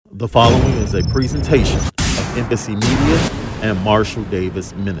The following is a presentation of Embassy Media and Marshall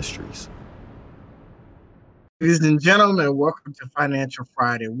Davis Ministries. Ladies and gentlemen, welcome to Financial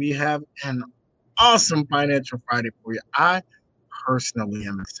Friday. We have an awesome Financial Friday for you. I personally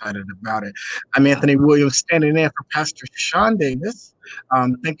am excited about it. I'm Anthony Williams, standing in for Pastor Sean Davis.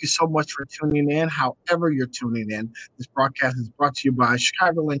 Thank you so much for tuning in, however you're tuning in. This broadcast is brought to you by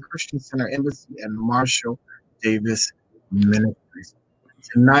Chicagoland Christian Center Embassy and Marshall Davis Ministries.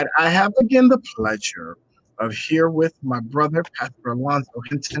 Tonight, I have again the pleasure of here with my brother, Pastor Alonzo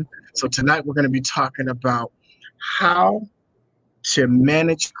Hinton. So tonight, we're going to be talking about how to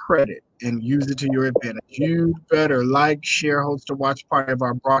manage credit and use it to your advantage. You better like, share, host, or watch part of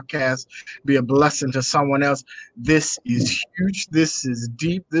our broadcast. Be a blessing to someone else. This is huge. This is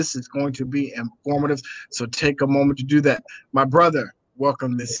deep. This is going to be informative. So take a moment to do that. My brother,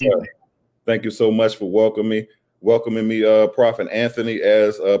 welcome this evening. Thank you so much for welcoming me, Prophet Anthony.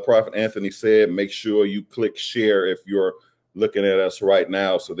 As Prophet Anthony said, make sure you click share if you're looking at us right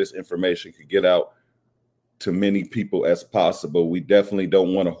now so this information can get out to many people as possible. We definitely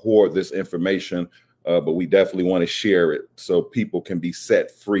don't want to hoard this information, but we definitely want to share it so people can be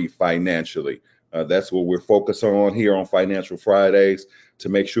set free financially. That's what we're focused on here on Financial Fridays, to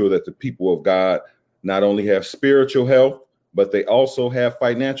make sure that the people of God not only have spiritual health, but they also have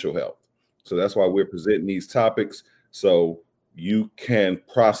financial health. So that's why we're presenting these topics, so you can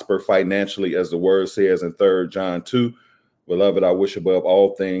prosper financially, as the word says in 3 John 2. Beloved, I wish above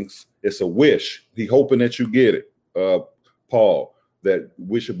all things. It's a wish. He hoping that you get it. Paul, that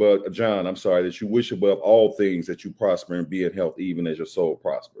wish above John. I'm sorry, that you wish above all things that you prosper and be in health, even as your soul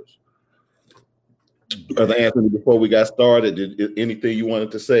prospers. Brother Anthony, before we got started, anything you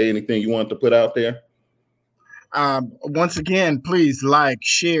wanted to say? Anything you wanted to put out there? Once again, please like,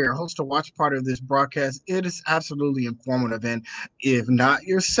 share, host or watch part of this broadcast. It is absolutely informative. And if not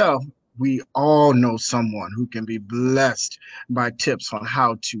yourself, we all know someone who can be blessed by tips on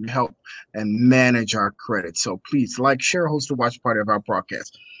how to help and manage our credit. So please like, share, host or watch part of our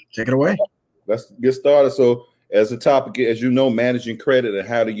broadcast. Take it away. Let's get started. So as a topic, as you know, managing credit and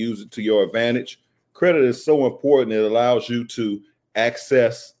how to use it to your advantage. Credit is so important. It allows you to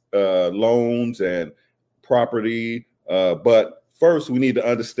access loans and property, but first we need to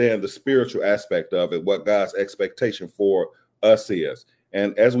understand the spiritual aspect of it, what God's expectation for us is.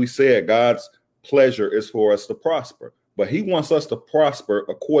 And as we said, God's pleasure is for us to prosper, but he wants us to prosper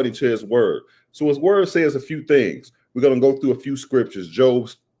according to his word. So his word says a few things. We're going to go through a few scriptures. Job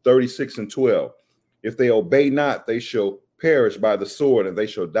 36:12. If they obey not, they shall perish by the sword, and they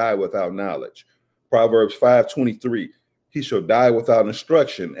shall die without knowledge. Proverbs 5:23. He shall die without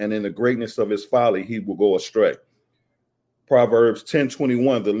instruction, and in the greatness of his folly he will go astray. Proverbs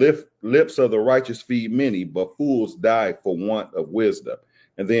 10:21, the lips of the righteous feed many, but fools die for want of wisdom.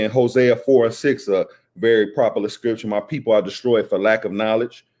 And then Hosea 4:6, a very popular scripture. My people are destroyed for lack of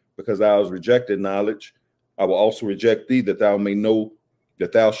knowledge, because thou hast rejected knowledge. I will also reject thee, that thou may know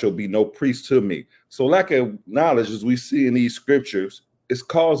that thou shalt be no priest to me. So lack of knowledge, as we see in these scriptures, is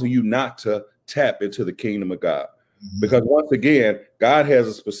causing you not to tap into the kingdom of God. Because once again, God has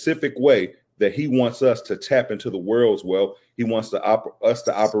a specific way that he wants us to tap into the world's wealth. He wants us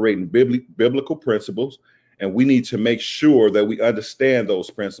to operate in biblical principles, and we need to make sure that we understand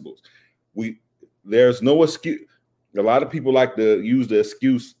those principles. There's no excuse. A lot of people like to use the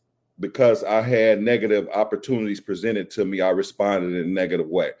excuse, because I had negative opportunities presented to me, I responded in a negative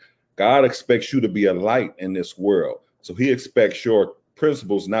way. God expects you to be a light in this world. So he expects your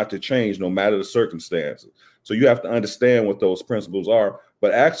principles not to change no matter the circumstances. So you have to understand what those principles are,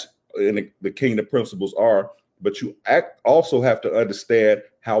 but actually the kingdom principles are, but you also have to understand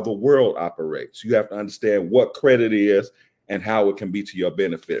how the world operates. You have to understand what credit is and how it can be to your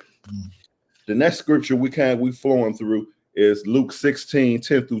benefit. The next scripture we flowing through is Luke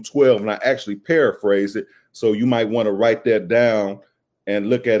 16:10-12, and I actually paraphrase it, so you might want to write that down and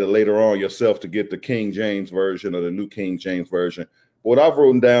look at it later on yourself to get the King James Version or the New King James Version. What I've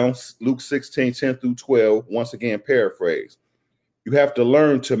written down, Luke 16:10-12, once again, paraphrase. You have to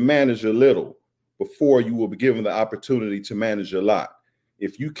learn to manage a little before you will be given the opportunity to manage a lot.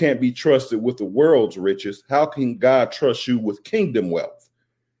 If you can't be trusted with the world's riches, how can God trust you with kingdom wealth?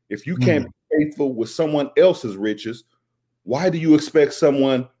 If you can't be faithful with someone else's riches, why do you expect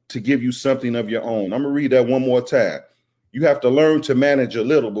someone to give you something of your own? I'm going to read that one more time. You have to learn to manage a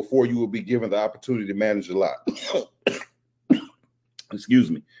little before you will be given the opportunity to manage a lot.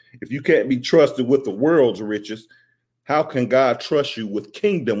 Excuse me. If you can't be trusted with the world's riches, how can God trust you with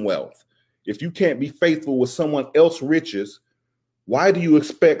kingdom wealth? If you can't be faithful with someone else's riches, why do you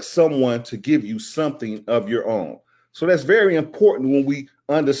expect someone to give you something of your own? So that's very important when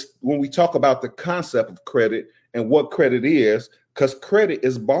we talk about the concept of credit and what credit is, because credit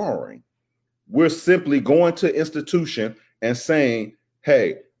is borrowing. We're simply going to institution and saying,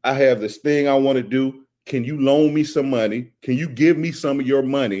 hey, I have this thing I want to do. Can you loan me some money? Can you give me some of your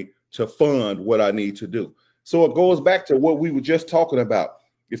money to fund what I need to do? So it goes back to what we were just talking about.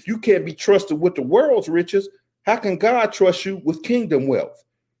 If you can't be trusted with the world's riches, how can God trust you with kingdom wealth?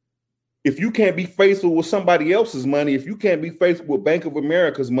 If you can't be faithful with somebody else's money, if you can't be faithful with Bank of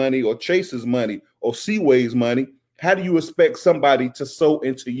America's money or Chase's money or Seaway's money, how do you expect somebody to sow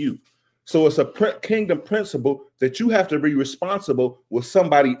into you? So it's a kingdom principle that you have to be responsible with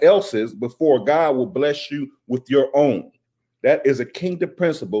somebody else's before God will bless you with your own. That is a kingdom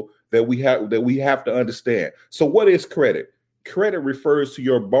principle that we have to understand. So what is credit? Credit refers to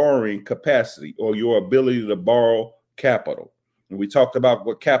your borrowing capacity or your ability to borrow capital. And we talked about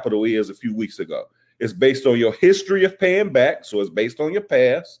what capital is a few weeks ago. It's based on your history of paying back. So it's based on your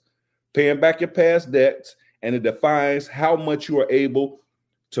past, paying back your past debts, and it defines how much you are able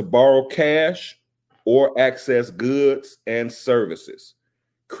to borrow cash or access goods and services.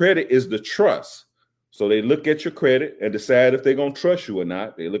 Credit is the trust. So they look at your credit and decide if they're going to trust you or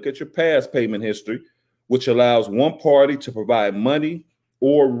not. They look at your past payment history, which allows one party to provide money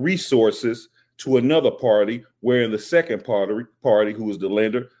or resources to another party, wherein the second party, who is the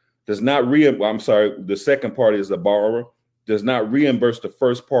lender, the second party is the borrower, does not reimburse the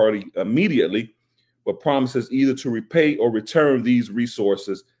first party immediately, but promises either to repay or return these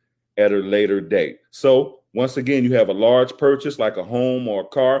resources at a later date. So once again, you have a large purchase like a home or a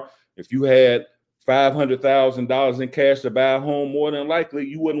car. If you had $500,000 in cash to buy a home, more than likely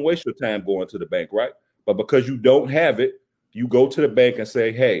you wouldn't waste your time going to the bank, right? But because you don't have it, you go to the bank and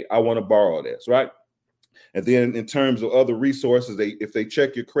say, hey, I want to borrow this, right? And then in terms of other resources, if they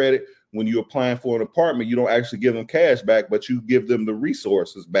check your credit when you're applying for an apartment, you don't actually give them cash back, but you give them the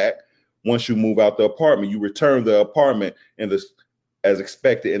resources back. Once you move out the apartment, you return the apartment as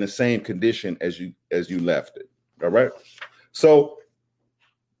expected in the same condition as you left it. All right. So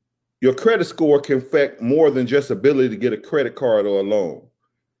your credit score can affect more than just ability to get a credit card or a loan.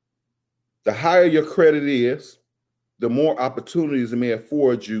 The higher your credit is, the more opportunities it may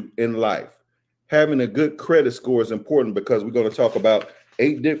afford you in life. Having a good credit score is important because we're going to talk about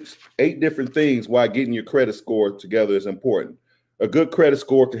eight different things why getting your credit score together is important. A good credit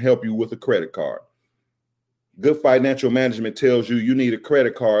score can help you with a credit card. Good financial management tells you need a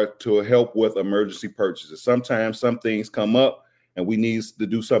credit card to help with emergency purchases. Sometimes some things come up and we need to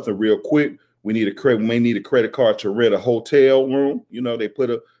do something real quick. We may need a credit card to rent a hotel room. You know, they put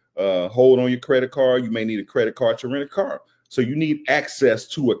a hold on your credit card. You may need a credit card to rent a car. So you need access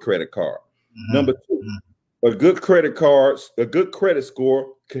to a credit card. Mm-hmm. Number two, a good credit score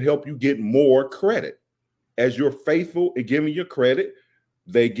can help you get more credit. As you're faithful in giving your credit,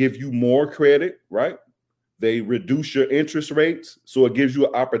 they give you more credit, right? They reduce your interest rates. So it gives you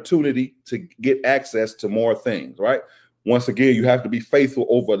an opportunity to get access to more things, right? Once again, you have to be faithful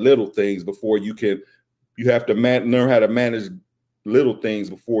over little things before you have to learn how to manage little things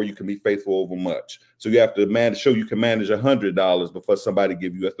before you can be faithful over much. So you have to show you can manage $100 before somebody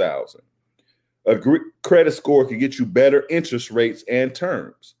give you $1,000. A good credit score can get you better interest rates and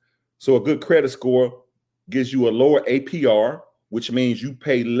terms. So a good credit score gives you a lower APR, which means you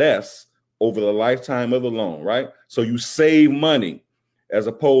pay less over the lifetime of the loan, right? So you save money as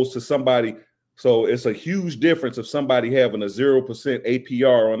opposed to somebody. So it's a huge difference of somebody having a 0%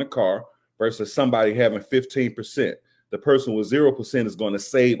 APR on a car versus somebody having 15%. The person with 0% is going to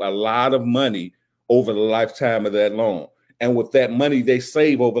save a lot of money over the lifetime of that loan. And with that money they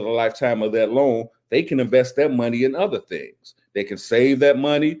save over the lifetime of that loan, they can invest that money in other things. They can save that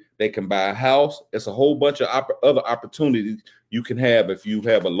money. They can buy a house. It's a whole bunch of other opportunities you can have if you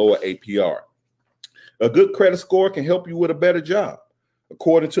have a lower APR. A good credit score can help you with a better job.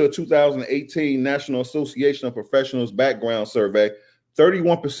 According to a 2018 National Association of Professionals background survey,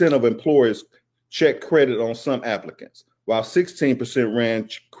 31% of employers check credit on some applicants, while 16% ran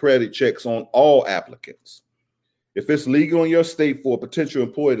credit checks on all applicants. If it's legal in your state for a potential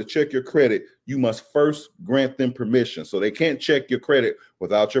employer to check your credit, you must first grant them permission. So they can't check your credit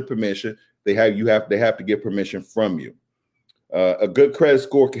without your permission. They have to get permission from you. A good credit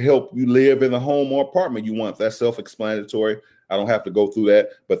score can help you live in the home or apartment you want. That's self-explanatory. I don't have to go through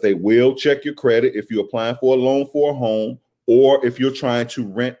that, but they will check your credit if you're applying for a loan for a home or if you're trying to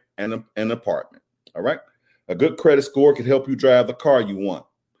rent an apartment. All right. A good credit score can help you drive the car you want.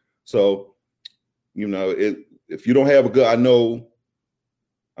 So, if you don't have a good,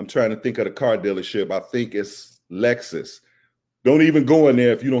 I'm trying to think of the car dealership. I think it's Lexus. Don't even go in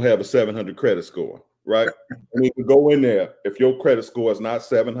there if you don't have a 700 credit score. right? And you can go in there if your credit score is not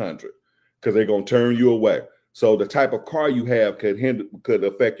 700, because they're going to turn you away. So the type of car you have could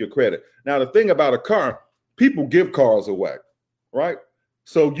affect your credit. Now, the thing about a car, people give cars away, right?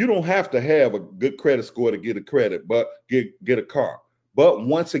 So you don't have to have a good credit score to get a credit, but get a car. But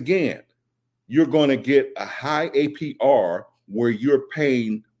once again, you're going to get a high APR where you're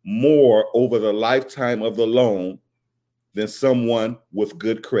paying more over the lifetime of the loan than someone with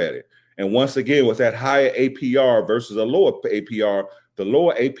good credit. And once again, with that higher APR versus a lower APR, the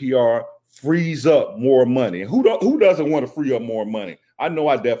lower APR frees up more money. Who doesn't want to free up more money? I know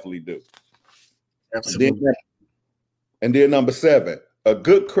I definitely do. Absolutely. And then number 7, a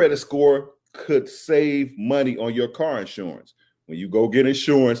good credit score could save money on your car insurance. When you go get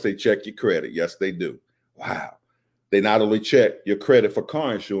insurance, they check your credit. Yes, they do. Wow. They not only check your credit for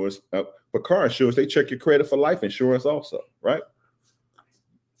car insurance, they check your credit for life insurance also, right?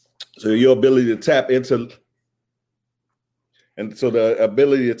 So your ability to tap into, and so the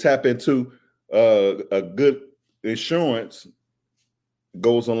ability to tap into a good insurance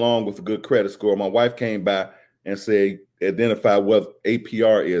goes along with a good credit score. My wife came by and said, identify what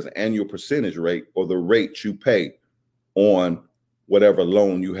APR is, annual percentage rate, or the rate you pay on whatever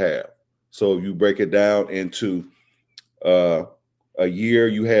loan you have. So if you break it down into a year,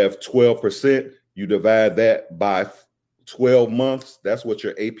 you have 12%. You divide that by 12 months. That's what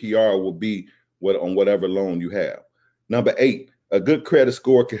your APR will be on whatever loan you have. Number 8, a good credit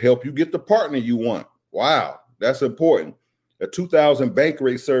score can help you get the partner you want. Wow, that's important. A 2000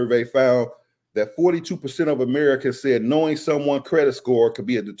 Bankrate survey found that 42% of Americans said knowing someone's credit score could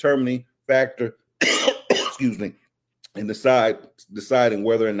be a determining factor, excuse me, in deciding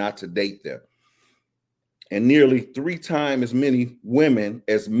whether or not to date them. And nearly 3 times as many women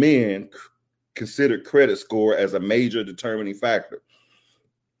as men considered credit score as a major determining factor.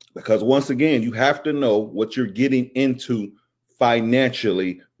 Because once again, you have to know what you're getting into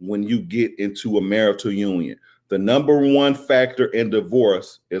financially when you get into a marital union. The number 1 factor in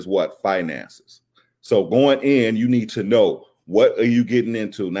divorce is what? Finances. So going in, you need to know, what are you getting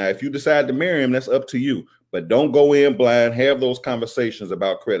into? Now, if you decide to marry him, that's up to you. But don't go in blind. Have those conversations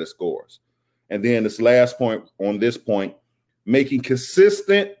about credit scores. And then this last point on this point, making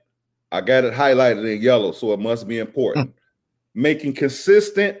consistent, I got it highlighted in yellow, so it must be important. Making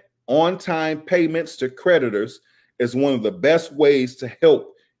consistent on-time payments to creditors is one of the best ways to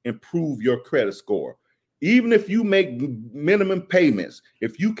help improve your credit score. Even if you make minimum payments,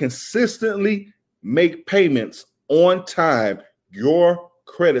 if you consistently make payments on time, your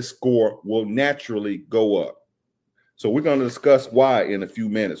credit score will naturally go up. So we're going to discuss why in a few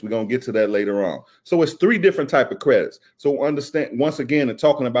minutes. We're going to get to that later on. So it's 3 different types of credits. So understand, once again, in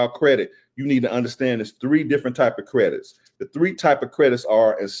talking about credit, you need to understand there's 3 different types of credits. The 3 types of credits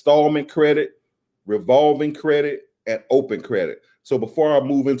are installment credit, revolving credit, and open credit. So before I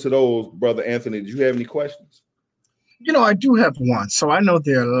move into those, Brother Anthony, do you have any questions? You know, I do have one. So I know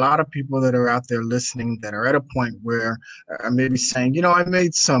there are a lot of people that are out there listening that are at a point where I may be saying, you know, I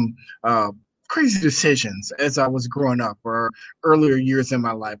made some crazy decisions as I was growing up or earlier years in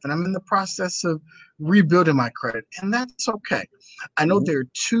my life, and I'm in the process of rebuilding my credit, and that's okay. I know there are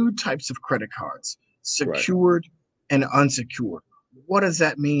 2 types of credit cards, secured and unsecured. What does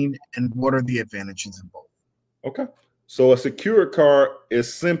that mean, and what are the advantages of both? Okay. So a secured card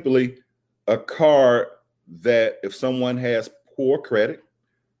is simply a card that if someone has poor credit,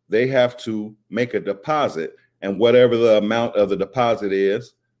 they have to make a deposit, and whatever the amount of the deposit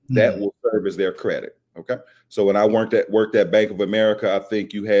is, that will serve as their credit. Okay. So when I worked at Bank of America, I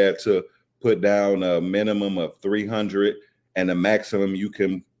think you had to put down a minimum of 300, and the maximum you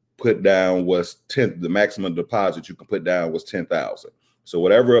can put down was 10. The maximum deposit you can put down was 10,000. So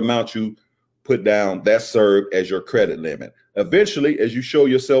whatever amount you put down, that served as your credit limit. Eventually, as you show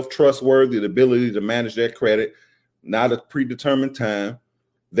yourself trustworthy, the ability to manage that credit, not a predetermined time,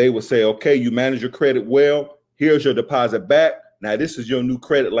 they will say, okay, you manage your credit well. Here's your deposit back. Now, this is your new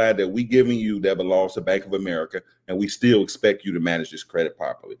credit line that we giving you that belongs to Bank of America, and we still expect you to manage this credit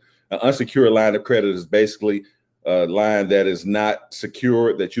properly. An unsecured line of credit is basically a line that is not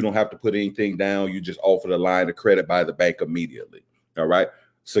secured, that you don't have to put anything down. You just offer the line of credit by the bank immediately. All right.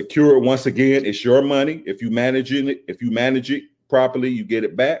 Secure, once again, it's your money. If you manage it properly, you get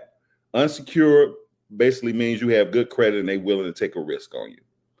it back. Unsecured basically means you have good credit and they're willing to take a risk on you.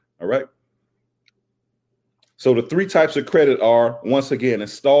 All right. So the 3 types of credit are, once again,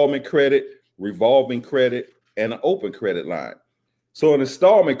 installment credit, revolving credit, and an open credit line. So an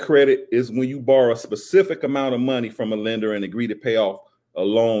installment credit is when you borrow a specific amount of money from a lender and agree to pay off a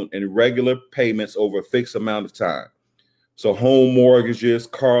loan in regular payments over a fixed amount of time. So home mortgages,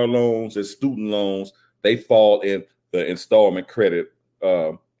 car loans, and student loans, they fall in the installment credit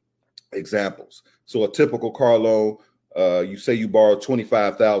examples. So a typical car loan, you say you borrow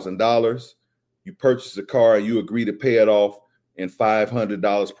 $25,000, you purchase a car and you agree to pay it off in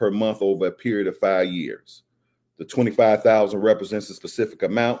 $500 per month over a period of 5 years. The $25,000 represents a specific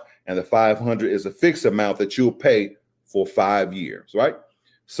amount, and the $500 is a fixed amount that you'll pay for 5 years, right?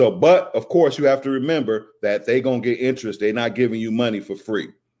 So, but of course, you have to remember that they're going to get interest. They're not giving you money for free.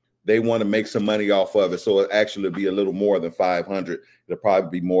 They want to make some money off of it. So it actually be a little more than 500. It'll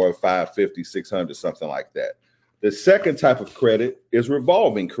probably be more of 550, 600, something like that. The second type of credit is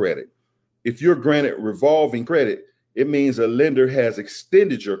revolving credit. If you're granted revolving credit, it means a lender has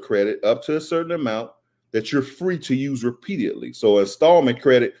extended your credit up to a certain amount that you're free to use repeatedly. So installment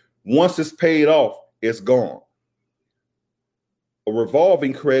credit, once it's paid off, it's gone. A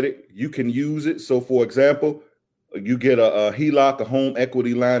revolving credit, you can use it. So for example, you get a HELOC, a home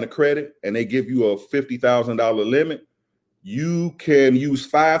equity line of credit, and they give you a $50,000 limit. You can use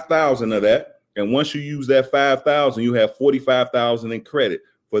 $5,000 of that. And once you use that $5,000, you have $45,000 in credit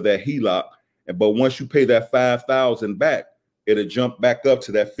for that HELOC. But once you pay that $5,000 back, it'll jump back up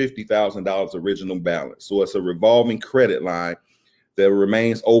to that $50,000 original balance. So it's a revolving credit line that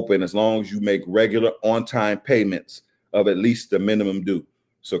remains open as long as you make regular on-time payments of at least the minimum due.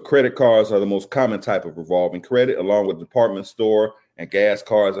 So credit cards are the most common type of revolving credit, along with department store and gas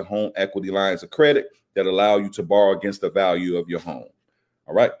cards and home equity lines of credit that allow you to borrow against the value of your home.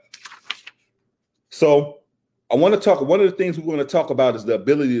 All right. So I want to talk, one of the things we want to talk about is the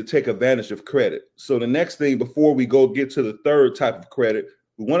ability to take advantage of credit. So the next thing before we go get to the third type of credit,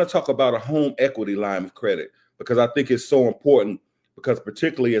 we want to talk about a home equity line of credit, because I think it's so important, because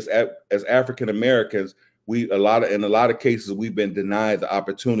particularly as African Americans, in a lot of cases, we've been denied the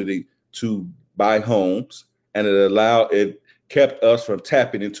opportunity to buy homes, and it kept us from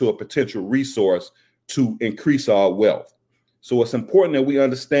tapping into a potential resource to increase our wealth. So it's important that we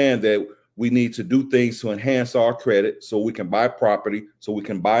understand that we need to do things to enhance our credit so we can buy property, so we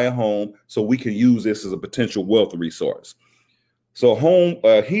can buy a home, so we can use this as a potential wealth resource. So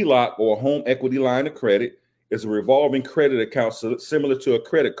HELOC, or home equity line of credit, is a revolving credit account similar to a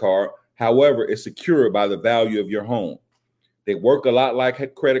credit card. However, it's secured by the value of your home. They work a lot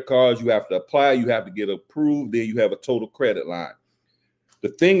like credit cards. You have to apply, you have to get approved, then you have a total credit line. The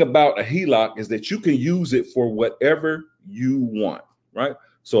thing about a HELOC is that you can use it for whatever you want, right?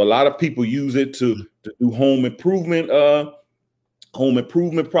 So a lot of people use it to do home improvement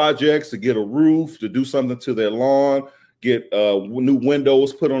projects, to get a roof, to do something to their lawn, get new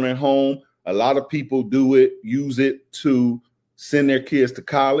windows put on their home. A lot of people use it to send their kids to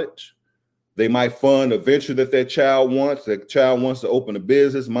college. They might fund a venture that their child wants. The child wants to open a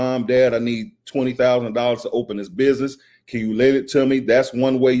business. Mom, Dad, I need $20,000 to open this business. Can you lend it to me? That's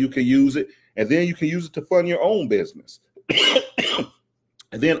one way you can use it. And then you can use it to fund your own business.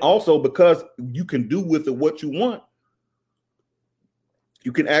 And then also, because you can do with it what you want,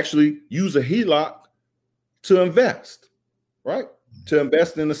 you can actually use a HELOC to invest, right? To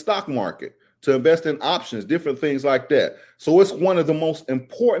invest in the stock market, to invest in options, different things like that. So it's one of the most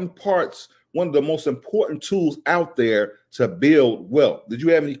important parts, one of the most important tools out there to build wealth. Did you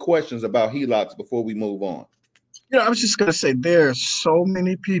have any questions about HELOCs before we move on? I was just going to say, there are so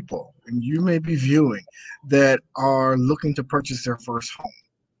many people, and you may be viewing, that are looking to purchase their first home.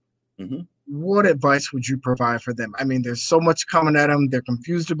 Mm-hmm. What advice would you provide for them? I mean, there's so much coming at them. They're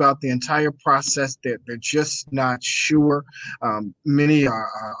confused about the entire process. They're just not sure. Many are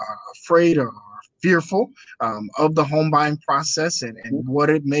afraid or fearful of the home buying process and what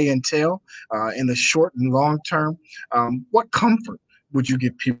it may entail in the short and long term. What comfort would you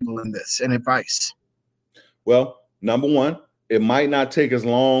give people in this, and advice? Well, number one, it might not take as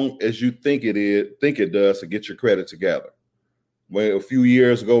long as you think it does to get your credit together. Well, a few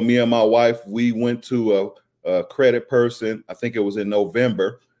years ago, me and my wife, we went to a credit person. I think it was in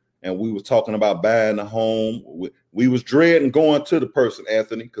November, and we were talking about buying a home. We was dreading going to the person,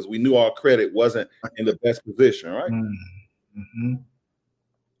 Anthony, because we knew our credit wasn't in the best position, right? Mm-hmm.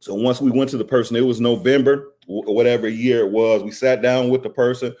 So once we went to the person, it was November, whatever year it was. We sat down with the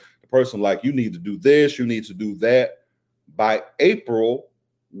person. The person like, you need to do this, you need to do that. By April,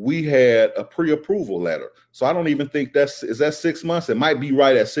 we had a pre-approval letter. So I don't even think is that 6 months? It might be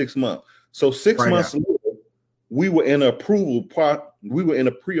right at 6 months. So 6 months later, we were in a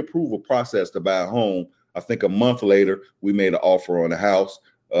pre-approval process to buy a home. I think a month later, we made an offer on the house.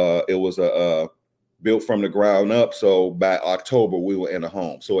 It was built from the ground up. So by October, we were in a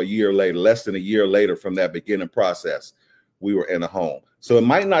home. So a year later, less than a year later from that beginning process, we were in a home. So it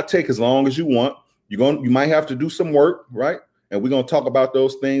might not take as long as you want. You might have to do some work, right? And we're going to talk about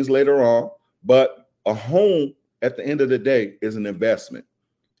those things later on. But a home at the end of the day is an investment,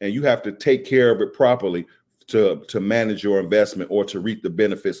 and you have to take care of it properly to manage your investment or to reap the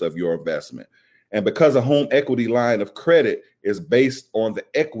benefits of your investment. And because a home equity line of credit is based on the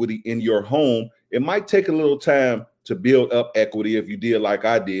equity in your home, it might take a little time to build up equity if you did like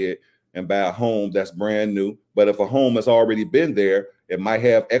I did and buy a home that's brand new. But if a home has already been there, it might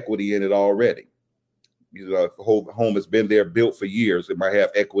have equity in it already. You know, if a home has been there built for years, it might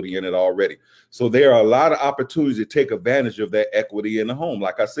have equity in it already. So there are a lot of opportunities to take advantage of that equity in the home.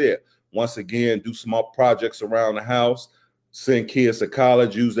 Like I said, once again, do small projects around the house, send kids to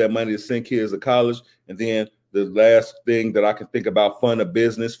college, use that money to send kids to college. And then the last thing that I can think about, fund a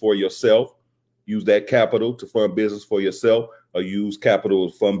business for yourself. Use that capital to fund business for yourself, or use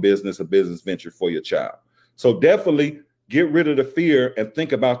capital to fund business, a business venture for your child. So definitely get rid of the fear and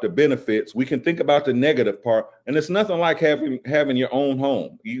think about the benefits. We can think about the negative part, and it's nothing like having your own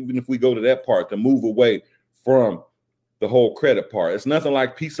home. Even if we go to that part, to move away from the whole credit part, it's nothing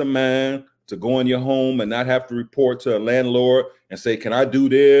like peace of mind to go in your home and not have to report to a landlord and say, can I do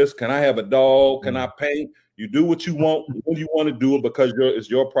this? Can I have a dog? Can I paint? You do what you want when you want to do it because it's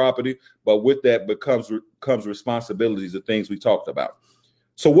your property. But with that comes responsibilities, the things we talked about.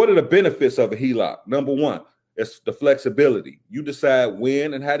 So what are the benefits of a HELOC? Number one, it's the flexibility. You decide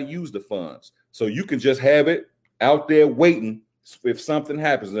when and how to use the funds. So you can just have it out there waiting. If something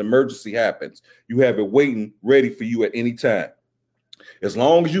happens, an emergency happens, you have it waiting, ready for you at any time. As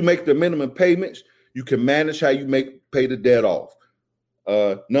long as you make the minimum payments, you can manage how you pay the debt off.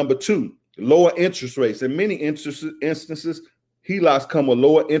 Number two, lower interest rates. In many instances, HELOCs come with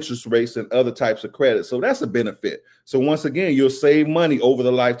lower interest rates than other types of credit. So that's a benefit. So once again, you'll save money over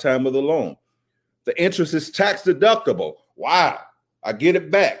the lifetime of the loan. The interest is tax deductible. Wow. I get it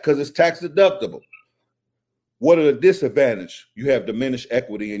back because it's tax deductible. What are the disadvantages? You have diminished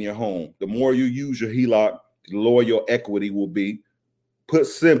equity in your home. The more you use your HELOC, the lower your equity will be. Put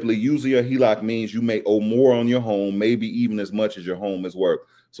simply, using your HELOC means you may owe more on your home, maybe even as much as your home is worth.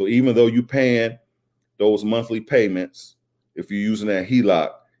 So even though you're paying those monthly payments, if you're using that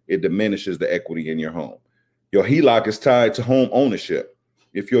HELOC, it diminishes the equity in your home. Your HELOC is tied to home ownership.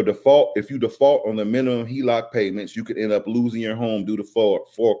 If you default on the minimum HELOC payments, you could end up losing your home due to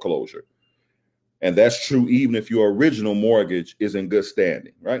foreclosure. And that's true even if your original mortgage is in good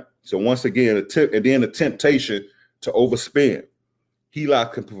standing, right? So once again, the temptation to overspend.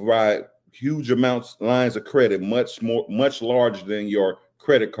 HELOC can provide huge amounts, lines of credit, much larger than your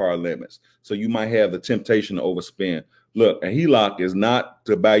credit card limits. So you might have the temptation to overspend. Look, a HELOC is not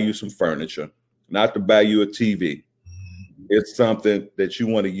to buy you some furniture, not to buy you a TV. It's something that you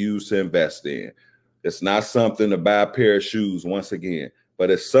want to use to invest in. It's not something to buy a pair of shoes, once again,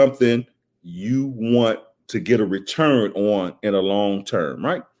 but it's something you want to get a return on in a long term,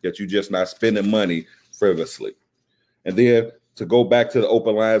 right? That you're just not spending money frivolously. And then to go back to the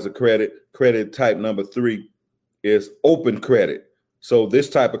open lines of credit type number 3 is open credit. So this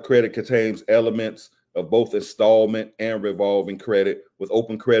type of credit contains elements of both installment and revolving credit. With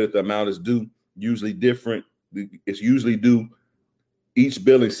open credit, the amount is due usually different. It's usually due each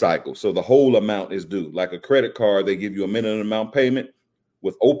billing cycle. So the whole amount is due. Like a credit card, they give you a minimum amount payment.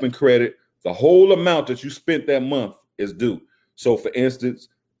 With open credit, the whole amount that you spent that month is due. So for instance,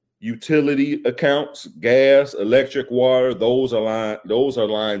 utility accounts, gas, electric, water, those are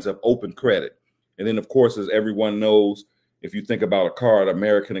lines of open credit. And then of course, as everyone knows, if you think about a card,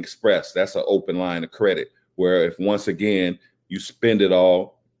 American Express, that's an open line of credit, where if once again you spend it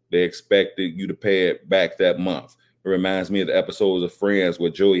all, they expected you to pay it back that month. It reminds me of the episodes of Friends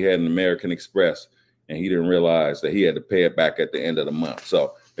where Joey had an American Express and he didn't realize that he had to pay it back at the end of the month.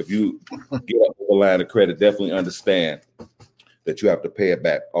 So if you get a line of credit, definitely understand that you have to pay it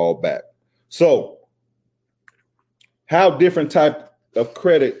back, all back. So how different type of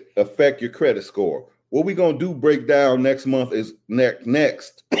credit affect your credit score? What we're going to do break down next month is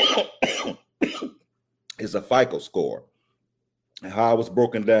next is a FICO score. And how it's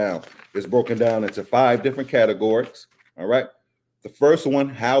broken down is broken down into 5 different categories. All right. The first one,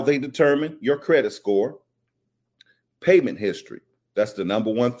 how they determine your credit score. Payment history. That's the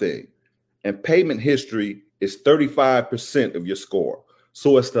number one thing. And payment history is 35% of your score.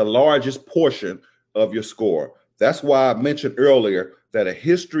 So it's the largest portion of your score. That's why I mentioned earlier that a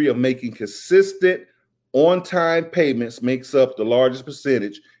history of making consistent on-time payments makes up the largest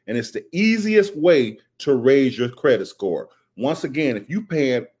percentage, and it's the easiest way to raise your credit score. Once again, if you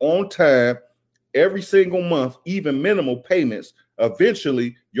paying on time every single month, even minimal payments,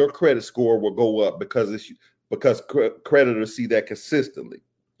 eventually your credit score will go up because creditors see that consistently.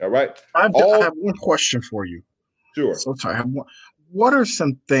 All right. I have one question for you. Sure. So sorry. I have one. What are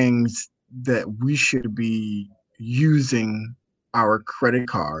some things that we should be using our credit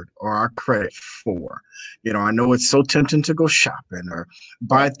card or our credit for? I know it's so tempting to go shopping or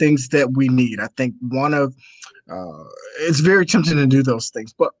buy things that we need. I think it's very tempting to do those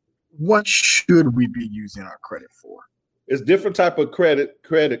things, but what should we be using our credit for? It's different type of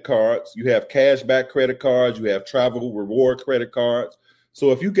credit cards. You have cashback credit cards. You have travel reward credit cards.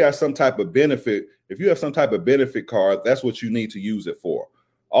 So if you got some type of benefit, if you have some type of benefit card, that's what you need to use it for.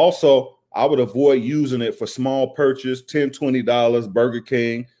 Also, I would avoid using it for small purchase, $10, $20, Burger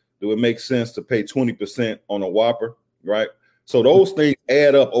King. It would make sense to pay 20% on a Whopper, right? So those things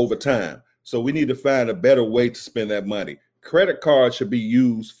add up over time. So we need to find a better way to spend that money. Credit cards should be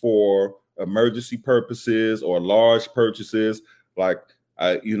used for emergency purposes or large purchases. Like,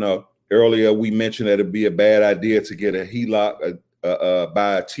 earlier we mentioned that it'd be a bad idea to get a HELOC,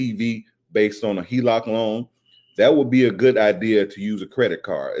 buy a TV based on a HELOC loan. That would be a good idea to use a credit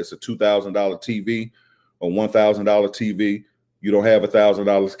card. It's a $2,000 TV or $1,000 TV. You don't have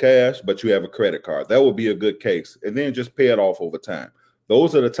 $1,000 cash, but you have a credit card. That would be a good case. And then just pay it off over time.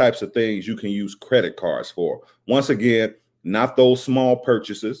 Those are the types of things you can use credit cards for. Once again, not those small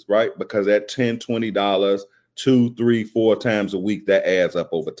purchases, right? Because that $10, $20, 2, 3, 4 times a week, that adds up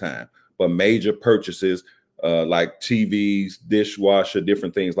over time. But major purchases like TVs, dishwasher,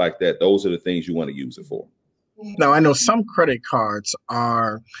 different things like that, those are the things you want to use it for. Now, I know some credit cards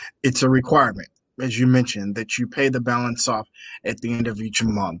it's a requirement, as you mentioned, that you pay the balance off at the end of each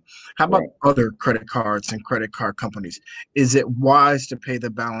month. How about other credit cards and credit card companies? Is it wise to pay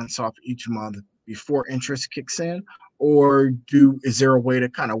the balance off each month before interest kicks in? Or is there a way to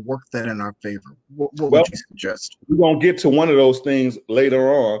kind of work that in our favor? What would you suggest? We're going to get to one of those things later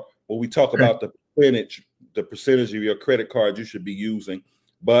on when we talk about the percentage of your credit card you should be using.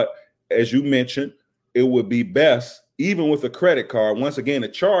 But as you mentioned, it would be best, even with a credit card. Once again, a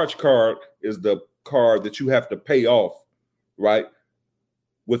charge card is the card that you have to pay off, right,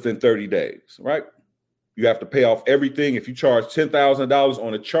 within 30 days, right? You have to pay off everything. If you charge $10,000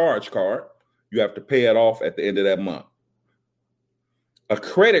 on a charge card, you have to pay it off at the end of that month. A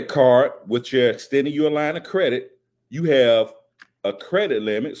credit card, which you're extending your line of credit, you have a credit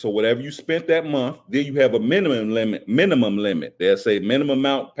limit. So whatever you spent that month, then you have a minimum limit. They'll say minimum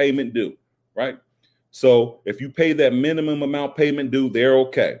amount payment due, right? So if you pay that minimum amount payment due, they're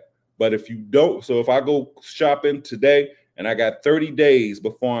okay. But if you don't, so if I go shopping today and I got 30 days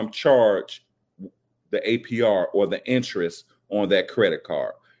before I'm charged the APR or the interest on that credit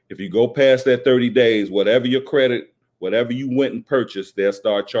card, if you go past that 30 days, whatever you went and purchased, they'll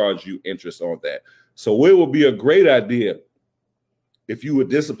start charging you interest on that. So it would be a great idea if you were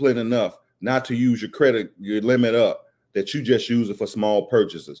disciplined enough not to use your limit up, that you just use it for small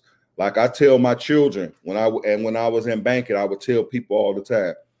purchases. Like I tell my children when I was in banking, I would tell people all the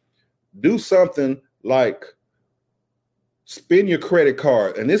time, do something like spend your credit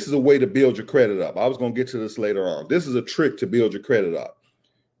card. And this is a way to build your credit up. I was going to get to this later on. This is a trick to build your credit up.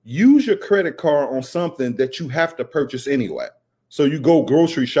 Use your credit card on something that you have to purchase anyway. So you go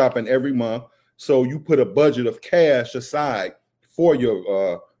grocery shopping every month. So you put a budget of cash aside for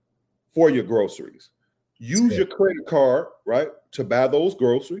your groceries. Use your credit card, right, to buy those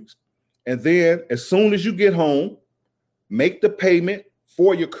groceries. And then as soon as you get home, make the payment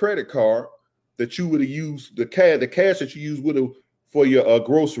for your credit card that you would have used, the cash that you use for your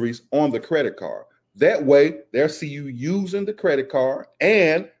groceries on the credit card. That way, they'll see you using the credit card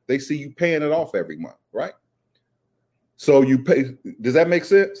and they see you paying it off every month, right? So you pay. Does that make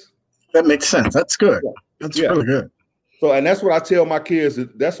sense? That makes sense. That's good. That's really good. So, and that's what I tell my kids.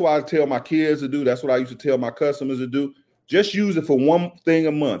 That's what I tell my kids to do. That's what I used to tell my customers to do. Just use it for one thing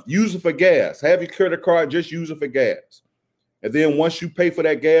a month. Use it for gas. Have your credit card. Just use it for gas. And then once you pay for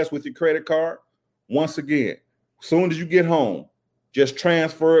that gas with your credit card, once again, as soon as you get home, just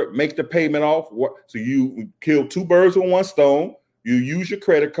transfer it, make the payment off. So you kill two birds with one stone. You use your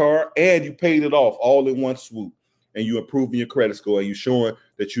credit card and you paid it off all in one swoop. And you're improving your credit score and you're showing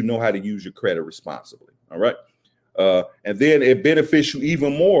that you know how to use your credit responsibly. All right. And then it benefits you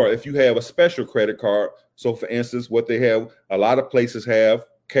even more if you have a special credit card. So for instance, what they have, a lot of places have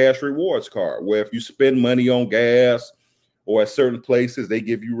cash rewards card, where if you spend money on gas or at certain places, they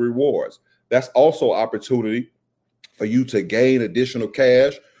give you rewards. That's also opportunity for you to gain additional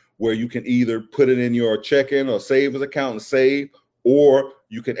cash, where you can either put it in your checking or savings account and save, or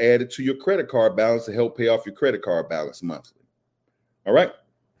you can add it to your credit card balance to help pay off your credit card balance monthly. All right.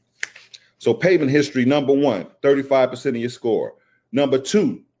 So payment history, number one, 35% of your score. Number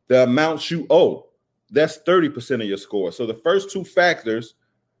two, the amounts you owe. That's 30% of your score. So the first two factors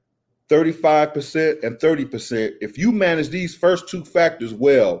 35% and 30%. If you manage these first two factors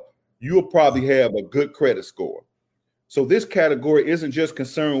well, you'll probably have a good credit score. So this category isn't just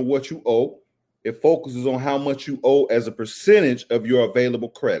concerned with what you owe. It focuses on how much you owe as a percentage of your available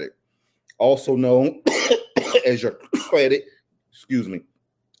credit, also known as your credit,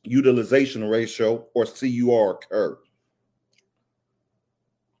 utilization ratio, or CUR curve.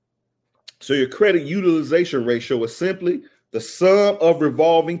 So your credit utilization ratio is simply the sum of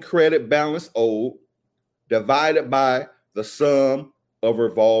revolving credit balance owed divided by the sum of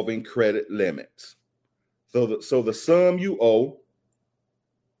revolving credit limits. So the sum you owe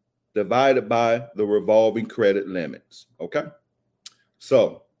divided by the revolving credit limits. Okay.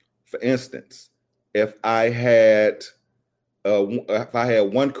 So, for instance, if I had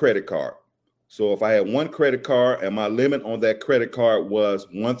one credit card, so if I had one credit card and my limit on that credit card was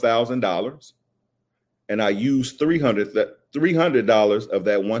 $1,000, and I used $300 of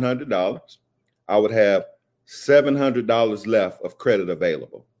that $100, I would have $700 left of credit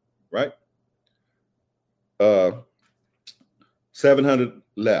available, right? 700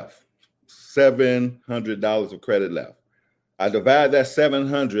 left, $700 of credit left. I divide that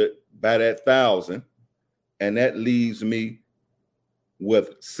 700 by that 1,000, and that leaves me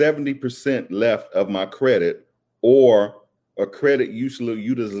with 70% left of my credit, or a credit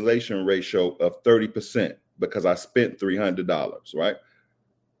utilization ratio of 30%, because I spent $300, right?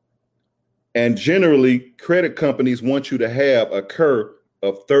 And generally, credit companies want you to have a curve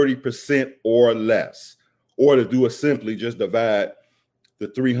of 30% or less, or to do it simply, just divide the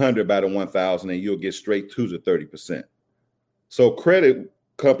 300 by the 1,000 and you'll get straight to the 30%. So credit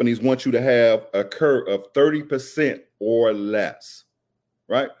companies want you to have a curve of 30% or less,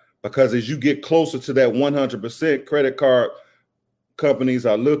 right? Because as you get closer to that 100%, credit companies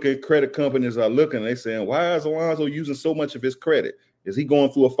are looking, they're saying, why is Alonzo using so much of his credit? Is he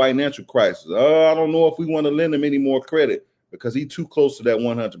going through a financial crisis? I don't know if we want to lend him any more credit because he's too close to that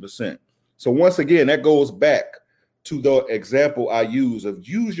 100%. So once again, that goes back to the example I use of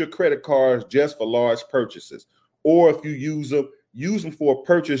use your credit cards just for large purchases. Or if you use them for a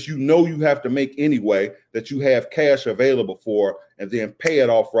purchase you know you have to make anyway, that you have cash available for, and then pay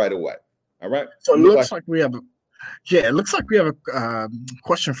it off right away. All right. So it looks like we have a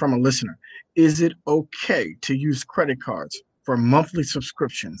question from a listener. Is it okay to use credit cards for monthly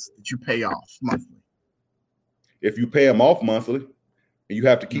subscriptions that you pay off monthly? If you pay them off monthly, and you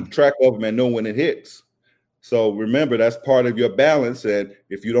have to keep track of them and know when it hits. So remember, that's part of your balance. And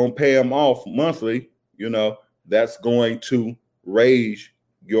if you don't pay them off monthly, that's going to raise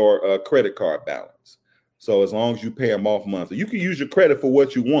your credit card balance. So as long as you pay them off monthly, you can use your credit for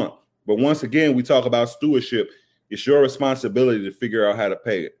what you want. But once again, we talk about stewardship. It's your responsibility to figure out how to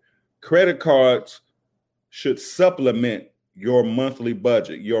pay it. Credit cards should supplement your monthly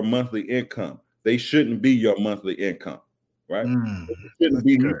budget, your monthly income. They shouldn't be your monthly income, right?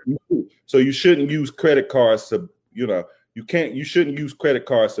 So you shouldn't use credit cards to, you shouldn't use credit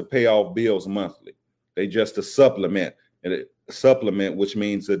cards to pay off bills monthly. They just to supplement, which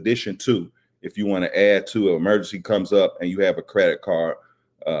means addition to, if you want to add to an emergency comes up and you have a credit card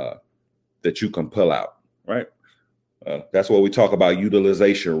that you can pull out, right? That's what we talk about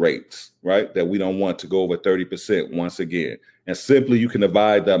utilization rates, right? That we don't want to go over 30% once again. And simply you can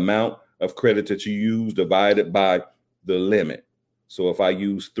divide the amount of credit that you use divided by the limit. So if I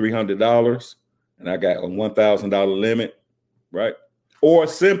use $300 and I got a $1,000 limit, right? Or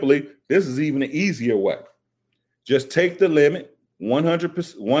simply, this is even an easier way. Just take the limit,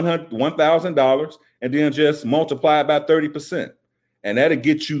 $1,000, and then just multiply it by 30%. And that'll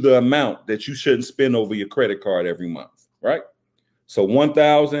get you the amount that you shouldn't spend over your credit card every month, right? So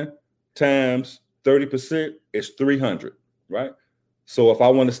 1,000 times 30% is 300, right? So if I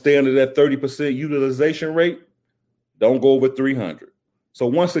want to stay under that 30% utilization rate, don't go over 300. So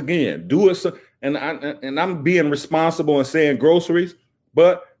once again, do it. And I'm being responsible and saying groceries,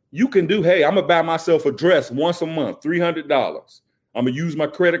 but you can do, hey, I'm going to buy myself a dress once a month, $300. I'm going to use my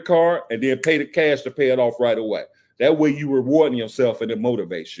credit card and then pay the cash to pay it off right away. That way you're rewarding yourself and it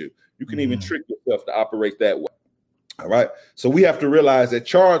motivates you. You can even trick yourself to operate that way. All right. So we have to realize that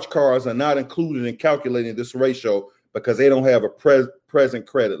charge cards are not included in calculating this ratio because they don't have a present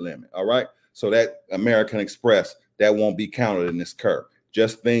credit limit. All right. So that American Express, that won't be counted in this curve.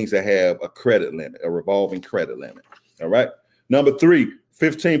 Just things that have a credit limit, a revolving credit limit. All right. Number 3,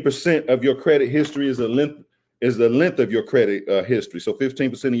 15% of your credit history is the length of your credit history. So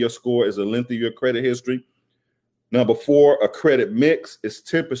 15% of your score is the length of your credit history. Number 4, a credit mix is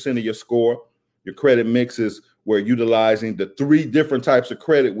 10% of your score. Your credit mix is where utilizing the 3 different types of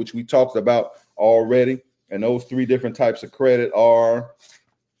credit, which we talked about already. And those 3 different types of credit are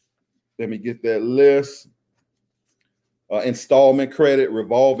Let me get that list. Installment credit,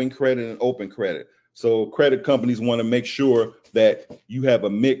 revolving credit, and open credit. So credit companies want to make sure that you have a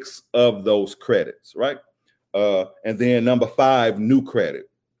mix of those credits, right? And then number 5, new credit.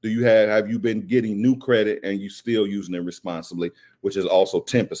 Have you been getting new credit and you still using it responsibly, which is also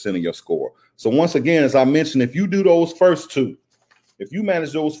 10% of your score. So once again, as I mentioned, if you do those first 2, if you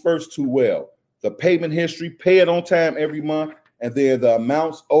manage those first 2 well, the payment history, pay it on time every month, and then the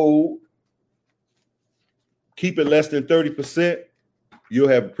amounts owed, keep it less than 30%, you'll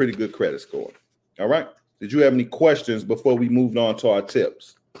have a pretty good credit score. All right. Did you have any questions before we moved on to our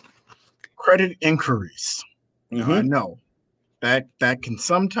tips? Credit inquiries. Mm-hmm. I know that can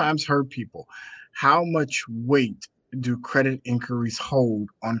sometimes hurt people. How much weight do credit inquiries hold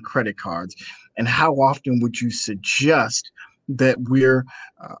on credit cards? And how often would you suggest that we're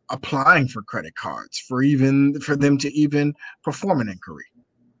applying for credit cards for them to even perform an inquiry?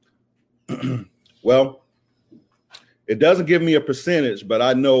 Well, it doesn't give me a percentage, but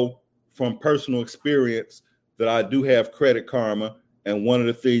I know from personal experience that I do have Credit Karma, and one of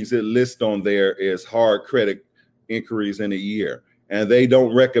the things it lists on there is hard credit inquiries in a year, and they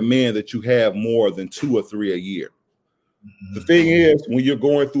don't recommend that you have more than 2 or 3 a year. Mm-hmm. The thing is, when you're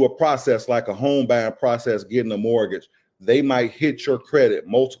going through a process like a home buying process, getting a mortgage, they might hit your credit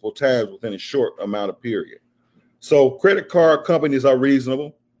multiple times within a short amount of period. So credit card companies are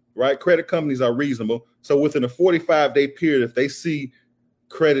reasonable, right? Credit companies are reasonable. So within a 45-day period, if they see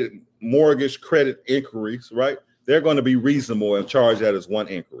mortgage credit inquiries, right, they're going to be reasonable and charge that as one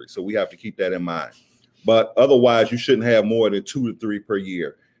inquiry. So we have to keep that in mind. But otherwise, you shouldn't have more than 2 to 3 per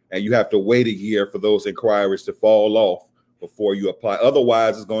year. And you have to wait a year for those inquiries to fall off before you apply.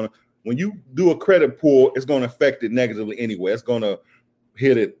 Otherwise, when you do a credit pull, it's going to affect it negatively anyway. It's going to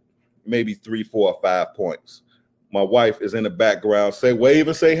hit it maybe 3, 4, or 5 points. My wife is in the background. Wave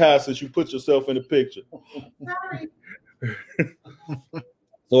and say hi since you put yourself in the picture. Sorry.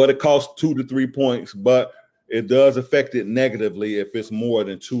 So it costs 2 to 3 points, but it does affect it negatively if it's more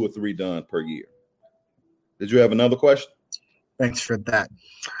than 2 or 3 done per year. Did you have another question? Thanks for that.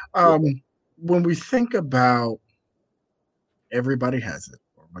 When we think about everybody has it,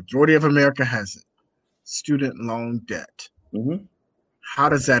 or majority of America has it, student loan debt. Mm-hmm. How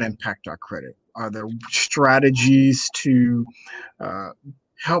does that impact our credit? Are there strategies to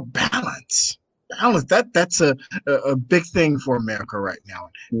help balance? That's a big thing for America right now.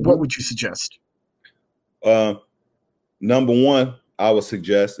 Mm-hmm. What would you suggest? Number 1, I would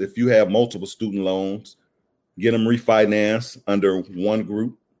suggest if you have multiple student loans, get them refinanced under one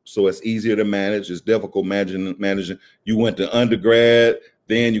group so it's easier to manage. It's difficult managing. You went to undergrad,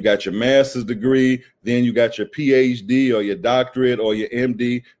 then you got your master's degree, then you got your PhD or your doctorate or your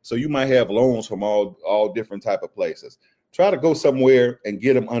MD. So you might have loans from all different type of places. Try to go somewhere and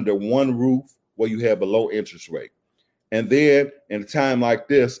get them under one roof where you have a low interest rate. And then in a time like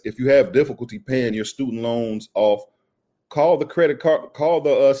this, if you have difficulty paying your student loans off, call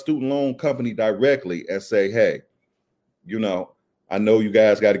the student loan company directly and say, hey, I know you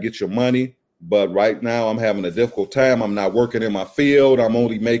guys got to get your money, but right now I'm having a difficult time. I'm not working in my field. I'm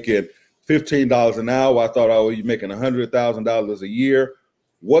only making $15 an hour. I thought I would be making $100,000 a year.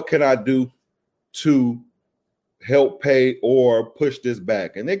 What can I do to help pay or push this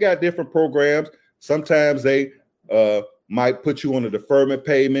back? And they got different programs. Sometimes they might put you on a deferment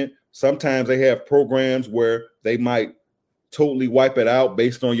payment. Sometimes they have programs where they might totally wipe it out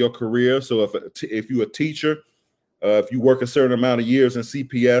based on your career. So if you're a teacher, if you work a certain amount of years in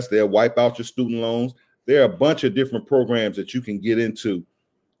CPS, they'll wipe out your student loans. There are a bunch of different programs that you can get into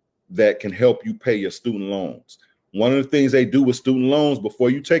that can help you pay your student loans. One of the things they do with student loans, before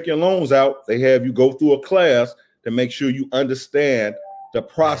you take your loans out, they have you go through a class to make sure you understand the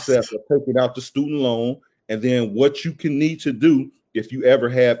process of taking out the student loan and then what you can need to do if you ever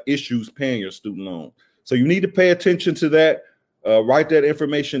have issues paying your student loan. So you need to pay attention to that. Write that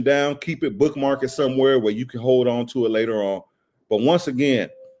information down, keep it, bookmark it somewhere where you can hold on to it later on. But once again,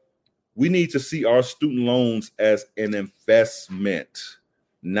 we need to see our student loans as an investment,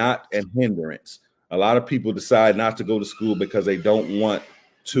 not a hindrance. A lot of people decide not to go to school because they don't want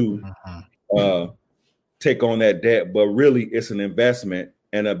to take on that debt, but really it's an investment,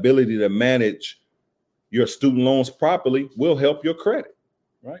 and ability to manage your student loans properly will help your credit,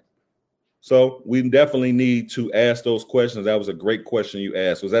 right? So we definitely need to ask those questions. That was a great question you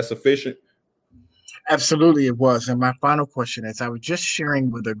asked. Was that sufficient? Absolutely, it was. And my final question is, I was just sharing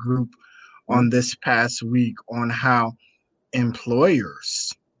with a group on this past week on how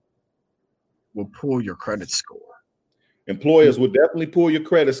employers will pull your credit score. Employers will definitely pull your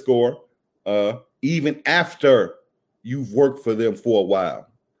credit score even after you've worked for them for a while.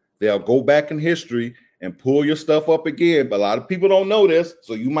 they'll go back in history and pull your stuff up again. But a lot of people don't know this.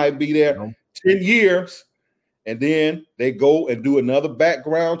 So you might be there 10 years and then they go and do another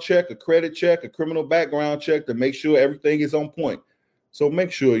background check, a credit check, a criminal background check to make sure everything is on point. So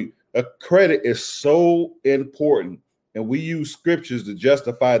make sure a credit is so important. And we use scriptures to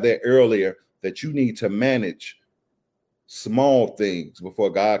justify that earlier, that you need to manage small things before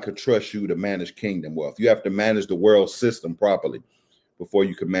God could trust you to manage kingdom wealth. You have to manage the world system properly before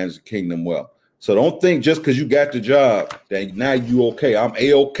you can manage the kingdom wealth. So don't think just because you got the job that now you okay. I'm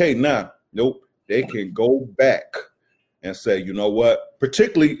A-okay now. Nope. They can go back and say, you know what?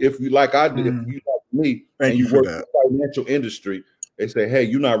 Particularly if you like I did, if you like me and you work in the financial industry, they say, hey,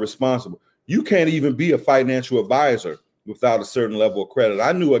 you're not responsible. You can't even be a financial advisor without a certain level of credit.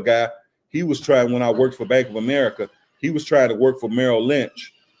 I knew a guy, he was trying, when I worked for Bank of America, he was trying to work for Merrill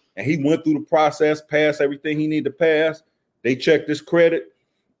Lynch, and he went through the process, passed everything he needed to pass. They checked his credit.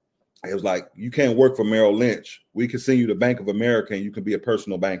 It was like, you can't work for Merrill Lynch. We can send you to Bank of America and you can be a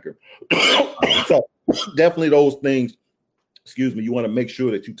personal banker. So definitely those things, you want to make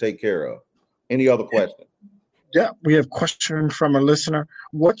sure that you take care of. Any other questions? Yeah, we have a question from a listener.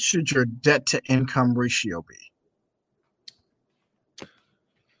 What should your debt to income ratio be?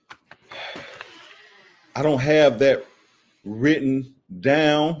 I don't have that written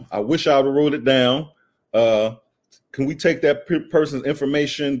down. I wish I would have wrote it down. Can we take that person's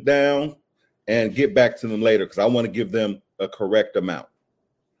information down and get back to them later? Because I want to give them a correct amount.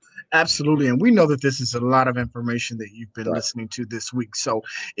 Absolutely. And we know that this is a lot of information that you've been listening to this week. So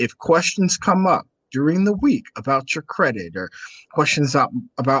if questions come up during the week about your credit or questions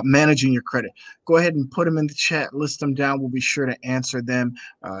about managing your credit, go ahead and put them in the chat, list them down. We'll be sure to answer them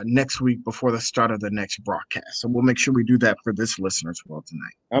next week before the start of the next broadcast. So we'll make sure we do that for this listener as well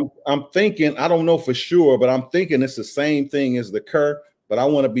tonight. I'm thinking, I don't know for sure, but I'm thinking it's the same thing as the CUR, but I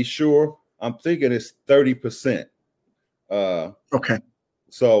want to be sure. I'm thinking it's 30%. Okay.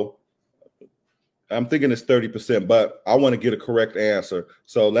 So I'm thinking it's 30%, but I want to get a correct answer.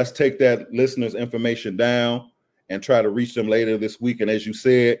 So let's take that listener's information down and try to reach them later this week. And as you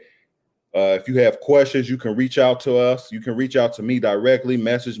said, if you have questions, you can reach out to us. You can reach out to me directly,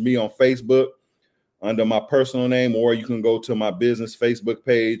 message me on Facebook under my personal name, or you can go to my business Facebook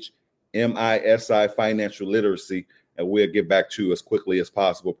page, MISI Financial Literacy, and we'll get back to you as quickly as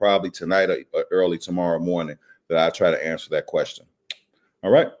possible, probably tonight or early tomorrow morning, that I'll try to answer that question.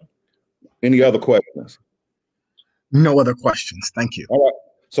 All right. Any other questions? No other questions. Thank you. All right.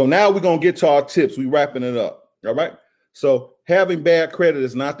 So now we're going to get to our tips. We're wrapping it up. All right. So having bad credit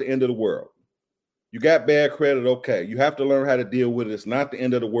is not the end of the world. You got bad credit. Okay. You have to learn how to deal with it. It's not the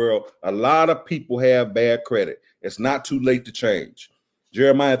end of the world. A lot of people have bad credit. It's not too late to change.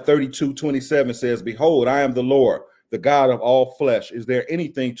 Jeremiah 32:27 says, behold, I am the Lord, the God of all flesh. Is there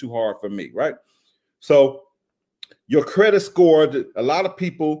anything too hard for me? Right. So your credit score, a lot of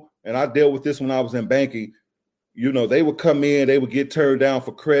people, and I dealt with this when I was in banking, you know, they would come in, they would get turned down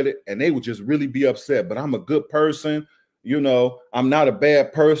for credit, and they would just really be upset. But I'm a good person. You know, I'm not a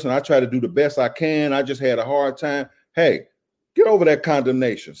bad person. I try to do the best I can. I just had a hard time. Hey, get over that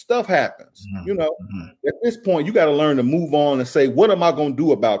condemnation. Stuff happens. Mm-hmm. You know, at this point, you got to learn to move on and say, what am I going to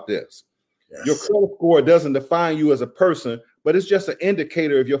do about this? Yes. Your credit score doesn't define you as a person, but it's just an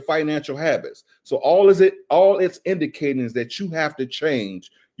indicator of your financial habits. So all it's indicating is that you have to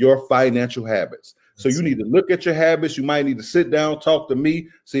change your financial habits. So you need to look at your habits. You might need to sit down, talk to me,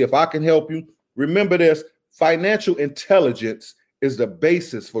 see if I can help you. Remember this, financial intelligence is the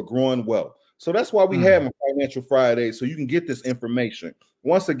basis for growing wealth. So that's why we have a Financial Friday, so you can get this information.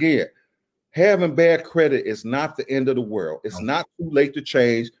 Once again, having bad credit is not the end of the world. It's not too late to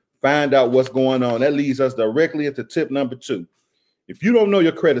change. Find out what's going on. That leads us directly into tip number 2. If you don't know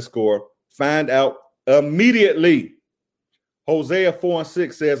your credit score, find out immediately. Hosea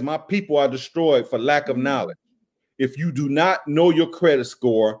 4:6 says, my people are destroyed for lack of knowledge. If you do not know your credit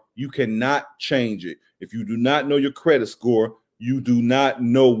score, you cannot change it. If you do not know your credit score, you do not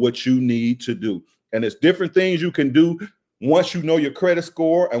know what you need to do. And there's different things you can do once you know your credit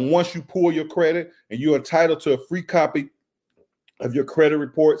score, and once you pull your credit, and you're entitled to a free copy of your credit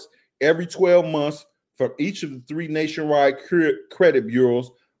reports every 12 months from each of the 3 nationwide credit bureaus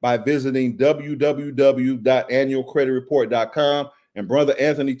by visiting www.annualcreditreport.com. And Brother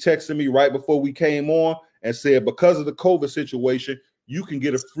Anthony texted me right before we came on and said, because of the COVID situation, you can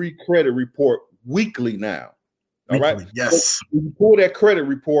get a free credit report weekly now. All right. Yes. So when you pull that credit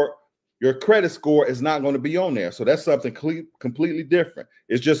report, your credit score is not going to be on there. So that's something completely different.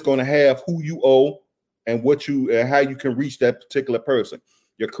 It's just going to have who you owe and what you and how you can reach that particular person.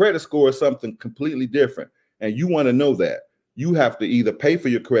 Your credit score is something completely different, and you want to know that. you have to either pay for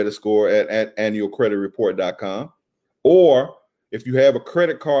your credit score at annualcreditreport.com, or if you have a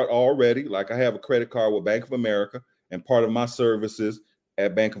credit card already, like I have a credit card with Bank of America, and part of my services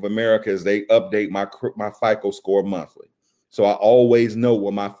at Bank of America is they update my FICO score monthly. So I always know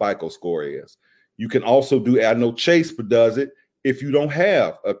what my FICO score is. You can also do, I know Chase does it if you don't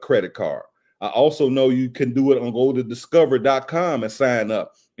have a credit card. I also know you can do it on go to discover.com and sign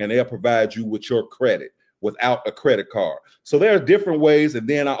up, and they'll provide you with your credit without a credit card. So there are different ways. And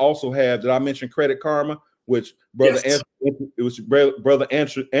then I also have, did I mention Credit Karma, which Brother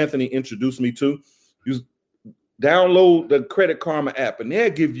Anthony introduced me to? You download the Credit Karma app, and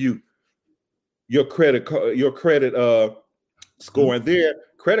they'll give you your credit score. And there,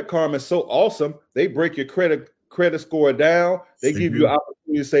 Credit Karma is so awesome. They break your credit score down. They give you an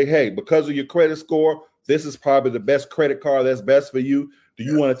opportunity to say, hey, because of your credit score, this is probably the best credit card that's best for you. Do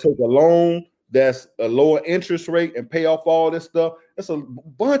you want to take a loan that's a lower interest rate and pay off all this stuff? There's a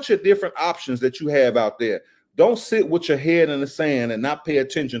bunch of different options that you have out there. Don't sit with your head in the sand and not pay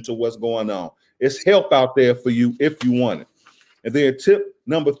attention to what's going on. It's help out there for you if you want it. And then tip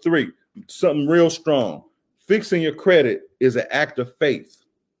number 3, something real strong. Fixing your credit is an act of faith.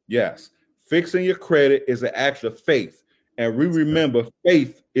 Yes, fixing your credit is an act of faith. And we remember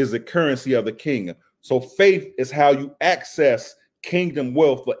faith is the currency of the kingdom. So faith is how you access kingdom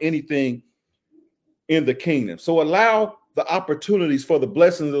wealth for anything in the kingdom. So allow the opportunities for the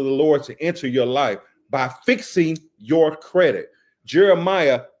blessings of the Lord to enter your life by fixing your credit.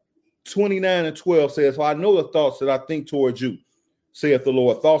 Jeremiah 29:12 says, "For I know the thoughts that I think towards you, saith the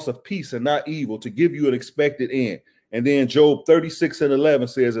Lord, thoughts of peace and not evil, to give you an expected end." And then Job 36:11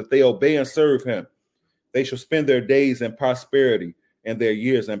 says, "If they obey and serve him, they shall spend their days in prosperity and their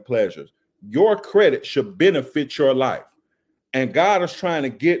years in pleasures." Your credit should benefit your life. And God is trying to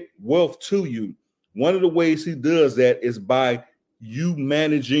get wealth to you. One of the ways he does that is by you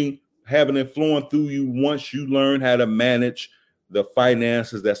managing, having it flowing through you once you learn how to manage the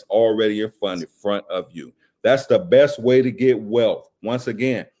finances that's already in front of you. That's the best way to get wealth. Once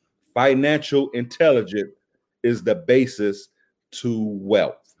again, financial intelligence is the basis to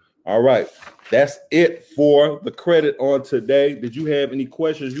wealth. All right. That's it for the credit on today. Did you have any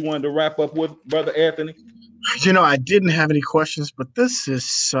questions you wanted to wrap up with, Brother Anthony? You know, I didn't have any questions, but this is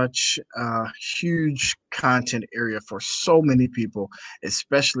such a huge content area for so many people,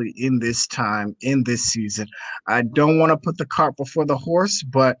 especially in this time, in this season. I don't want to put the cart before the horse,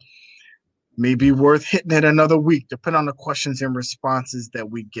 but maybe worth hitting it another week, depending on the questions and responses that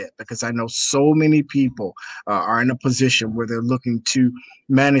we get, because I know so many people are in a position where they're looking to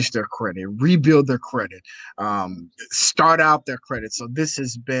manage their credit, rebuild their credit, start out their credit. So this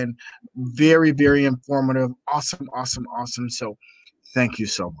has been very, very informative. Awesome. So thank you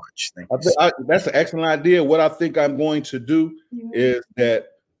so much. That's an excellent idea. What I think I'm going to do is that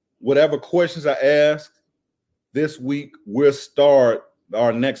whatever questions I ask this week, we'll start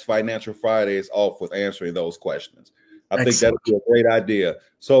our next Financial Fridays off with answering those questions. I think that would be a great idea.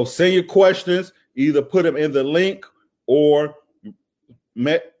 So send your questions, either put them in the link or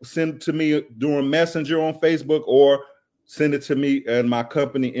send it to me during Messenger on Facebook, or send it to me and my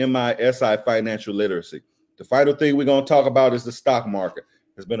company, MISI Financial Literacy. The final thing we're going to talk about is the stock market.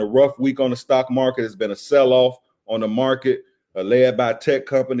 It's been a rough week on the stock market. It's been a sell-off on the market led by tech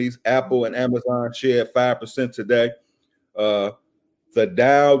companies. Apple and Amazon shared 5% today. The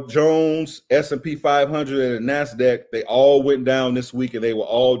Dow Jones, S&P 500, and the NASDAQ, they all went down this week, and they were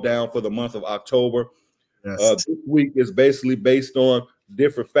all down for the month of October. Yes. This week is basically based on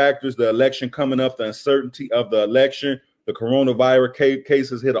different factors: the election coming up, the uncertainty of the election, the coronavirus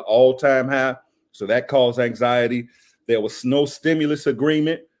cases hit an all-time high, so that caused anxiety. There was no stimulus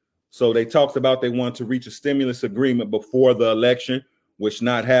agreement, so they talked about they wanted to reach a stimulus agreement before the election, which did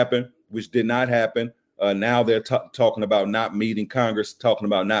not happen. Now they're talking about not meeting, Congress talking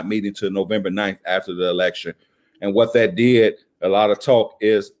about not meeting to November 9th after the election. And what that did, a lot of talk,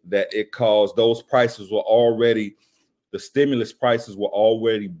 is that it caused those prices were already, the stimulus prices were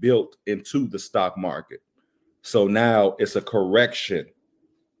already built into the stock market. So now it's a correction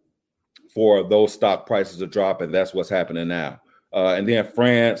for those stock prices to drop, and that's what's happening now. And then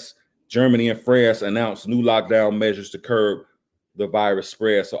Germany and France announced new lockdown measures to curb the virus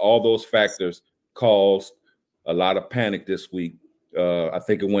spread. So all those factors caused a lot of panic this week. I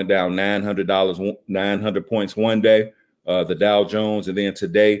think it went down $900 points one day, the Dow Jones, and then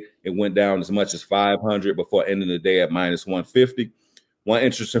today it went down as much as 500 before ending the day at minus 150. One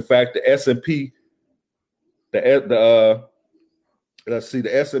interesting fact: the S&P, the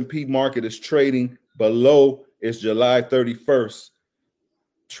S&P market is trading below its July 31st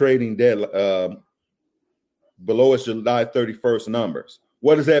trading below its July 31st numbers.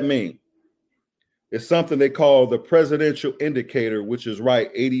 What does that mean? It's something they call the presidential indicator, which is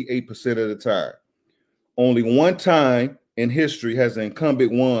right 88% of the time. Only one time in history has the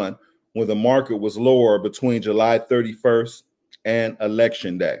incumbent won when the market was lower between July 31st and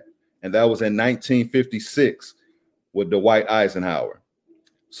Election Day. And that was in 1956 with Dwight Eisenhower.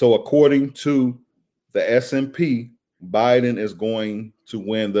 So according to the S&P, Biden is going to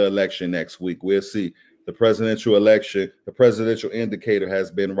win the election next week. We'll see. The presidential election, the presidential indicator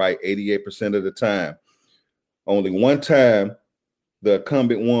has been right 88% of the time. Only one time the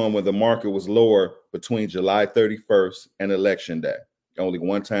incumbent won when the market was lower between July 31st and Election Day. Only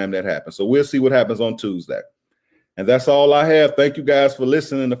one time that happened. So we'll see what happens on Tuesday. And that's all I have. Thank you guys for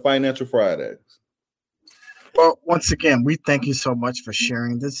listening to Financial Fridays. Well, once again, we thank you so much for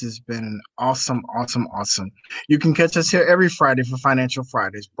sharing. This has been an awesome. You can catch us here every Friday for Financial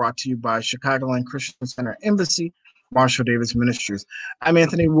Fridays, brought to you by Chicagoland Christian Center Embassy, Marshall Davis Ministries. I'm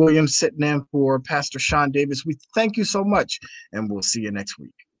Anthony Williams, sitting in for Pastor Sean Davis. We thank you so much, and we'll see you next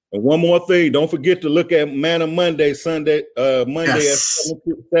week. And one more thing, don't forget to look at Manna Monday, Monday Yes.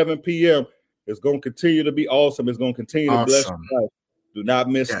 at 7 p.m. It's going to continue to be awesome. It's going to continue to bless your life. Do not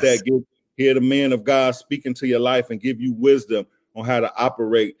miss that. Hear the man of God speaking to your life and give you wisdom on how to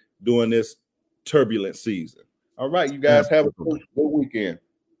operate during this turbulent season. All right, you guys have a good weekend.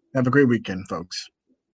 Have a great weekend, folks.